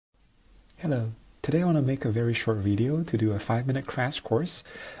Hello. Today I want to make a very short video to do a 5-minute crash course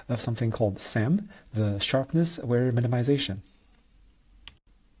of something called SAM, the Sharpness-Aware Minimization.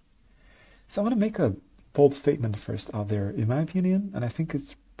 So I want to make a bold statement first out there. In my opinion, and I think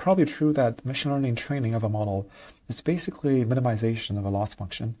it's probably true, that machine learning training of a model is basically minimization of a loss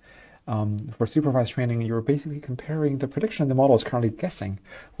function. For supervised training, you're basically comparing the prediction the model is currently guessing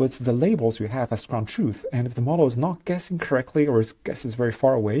with the labels you have as ground truth. And if the model is not guessing correctly or its guess is very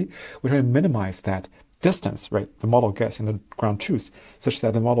far away, we try to minimize that distance, right? The model guess and the ground truth, such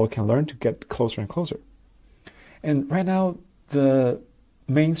that the model can learn to get closer and closer. And right now, the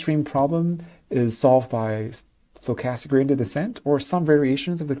mainstream problem is solved by stochastic gradient descent or some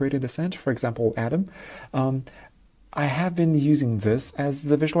variations of the gradient descent, for example, Adam. I have been using this as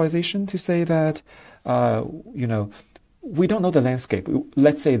the visualization to say that, we don't know the landscape.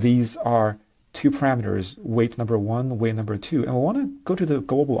 Let's say these are two parameters, weight number 1, weight number 2, and we want to go to the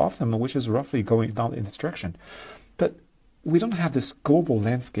global optimum, which is roughly going down in this direction. But we don't have this global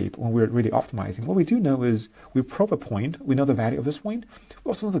landscape when we're really optimizing. What we do know is we probe a point, we know the value of this point, we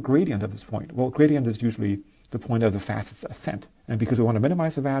also know the gradient of this point. Well, gradient is usually the point of the fastest ascent. And because we want to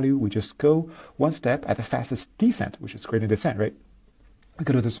minimize the value, we just go one step at the fastest descent, which is gradient descent, right? We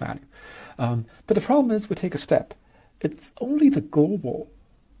go to this value. But the problem is we take a step. It's only the global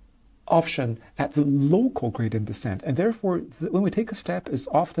option at the local gradient descent. And therefore, when we take a step, is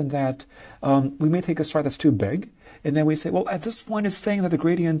often that we may take a step that's too big. And then we say, well, at this point, it's saying that the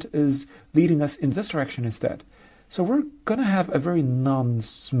gradient is leading us in this direction instead. So we're going to have a very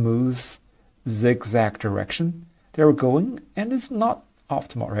non-smooth zigzag direction that we're going, and it's not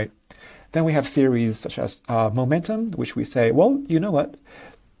optimal, right? Then we have theories such as momentum, which we say, well, you know what?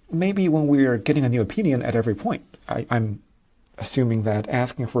 Maybe when we're getting a new opinion at every point, I'm assuming that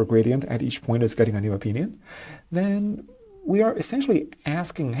asking for a gradient at each point is getting a new opinion, then we are essentially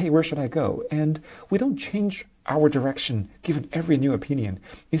asking, hey, where should I go? And we don't change our direction given every new opinion.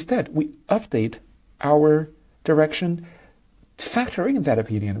 Instead, we update our direction factoring in that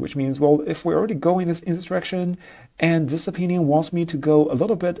opinion, which means, well, if we're already going in this direction and this opinion wants me to go a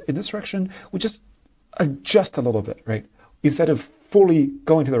little bit in this direction, we just adjust a little bit, right? Instead of fully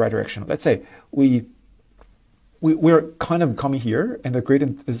going to the right direction. Let's say we're kind of coming here and the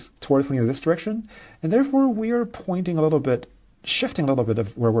gradient is toward pointing in this direction, and therefore we are pointing a little bit, shifting a little bit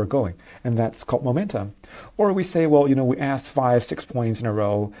of where we're going, and that's called momentum. Or we say, well, we asked 5, 6 points in a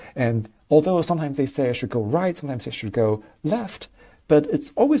row, and although sometimes they say I should go right, sometimes I should go left, but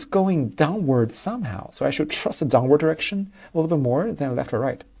it's always going downward somehow. So I should trust the downward direction a little bit more than left or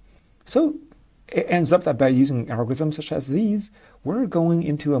right. So it ends up that by using algorithms such as these, we're going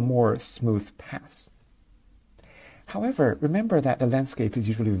into a more smooth path. However, remember that the landscape is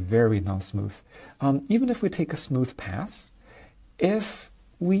usually very non-smooth. Even if we take a smooth path, if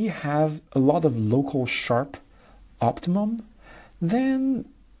we have a lot of local sharp optimum, then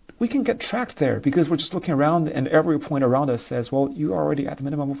we can get trapped there because we're just looking around and every point around us says, well, you're already at the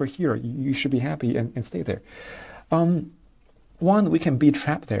minimum over here. You should be happy and stay there. One, we can be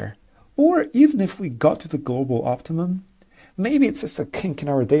trapped there. Or even if we got to the global optimum, maybe it's just a kink in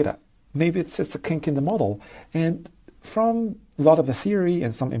our data. Maybe it's just a kink in the model. And from a lot of the theory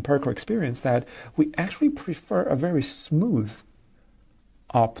and some empirical experience that we actually prefer a very smooth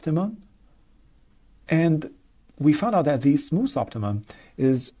optimum. And we found out that the smooth optimum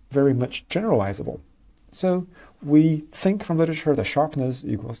is very much generalizable. So we think from literature that sharpness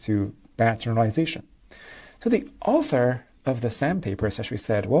equals to bad generalization. So the author of the SAM paper essentially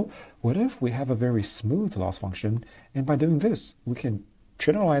said, well, what if we have a very smooth loss function, and by doing this, we can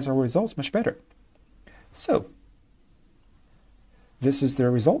generalize our results much better. So this is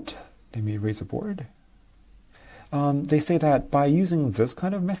their result. Let me erase a board. They say that by using this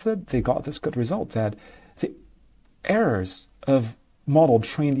kind of method, they got this good result, that the errors of model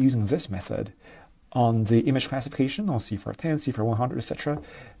trained using this method on the image classification, on CFAR 10, CFAR 100, etc.,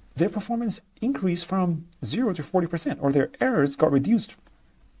 their performance increased from 0 to 40%, or their errors got reduced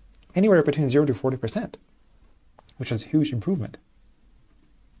anywhere between 0 to 40%, which is a huge improvement.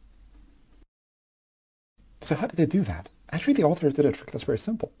 So how did they do that? Actually, the authors did a trick that's very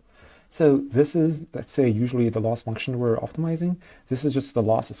simple. So this is, let's say, usually the loss function we're optimizing. This is just the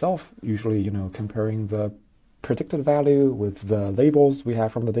loss itself, usually, comparing the predicted value with the labels we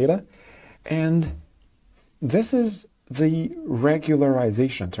have from the data. And this is the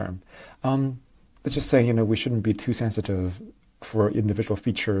regularization term. Let's just say, we shouldn't be too sensitive for individual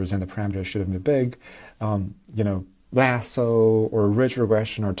features and the parameters shouldn't be big. Lasso or ridge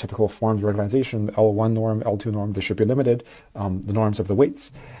regression or typical forms of regularization, L1 norm, L2 norm, they should be limited, the norms of the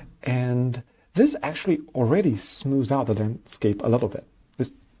weights. And this actually already smooths out the landscape a little bit.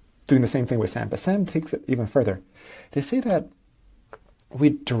 This doing the same thing with Sam, but Sam takes it even further. They say that we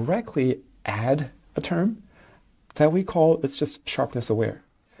directly add a term that we call, it's just sharpness aware.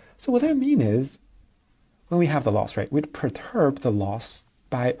 So what that means is, when we have the loss, right, we'd perturb the loss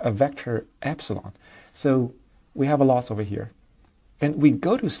by a vector epsilon. So we have a loss over here. And we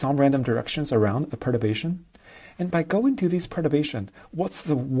go to some random directions around a perturbation. And by going to these perturbation, what's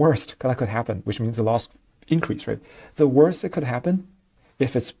the worst that could happen? Which means the loss increase, right? The worst that could happen,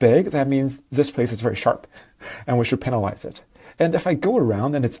 if it's big, that means this place is very sharp and we should penalize it. And if I go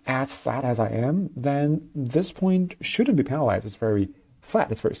around and it's as flat as I am, then this point shouldn't be penalized. It's very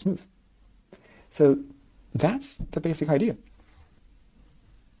flat, it's very smooth. So that's the basic idea.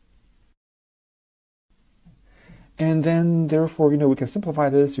 And then, therefore, we can simplify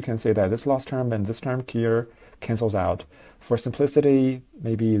this. You can say that this loss term and this term here cancels out. For simplicity,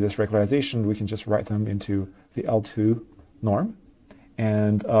 maybe this regularization, we can just write them into the L2 norm.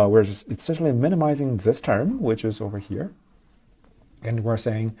 And we're just essentially minimizing this term, which is over here. And we're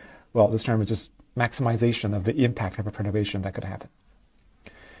saying, well, this term is just maximization of the impact of a perturbation that could happen.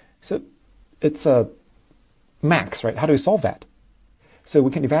 So it's a max, right? How do we solve that? So we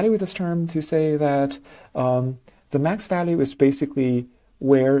can evaluate this term to say that the max value is basically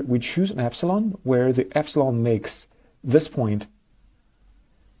where we choose an epsilon, where the epsilon makes this point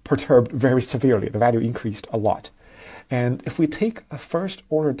perturbed very severely. The value increased a lot. And if we take a first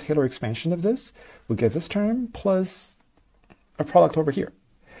order Taylor expansion of this, we get this term plus a product over here.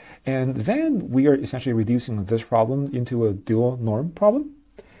 And then we are essentially reducing this problem into a dual norm problem.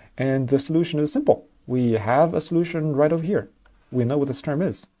 And the solution is simple. We have a solution right over here. We know what this term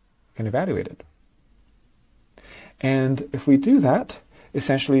is. We can evaluate it. And if we do that,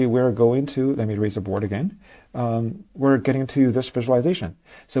 essentially we're going to, let me erase the board again, we're getting to this visualization.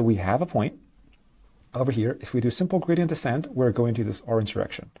 So we have a point over here. If we do simple gradient descent, we're going to this orange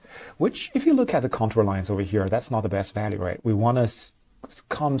direction, which if you look at the contour lines over here, that's not the best value, right? We want to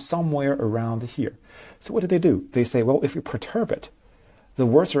come somewhere around here. So what do? They say, well, if we perturb it, the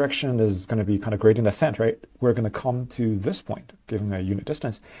worst direction is going to be kind of gradient descent, right? We're going to come to this point, given a unit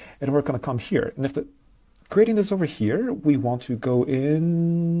distance, and we're going to come here. And if the gradient is over here, we want to go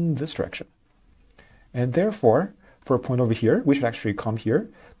in this direction. And therefore, for a point over here, we should actually come here,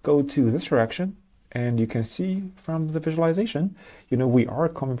 go to this direction, and you can see from the visualization, we are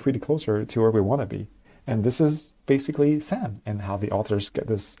coming pretty closer to where we want to be. And this is basically SAM and how the authors get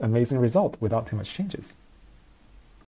this amazing result without too much changes.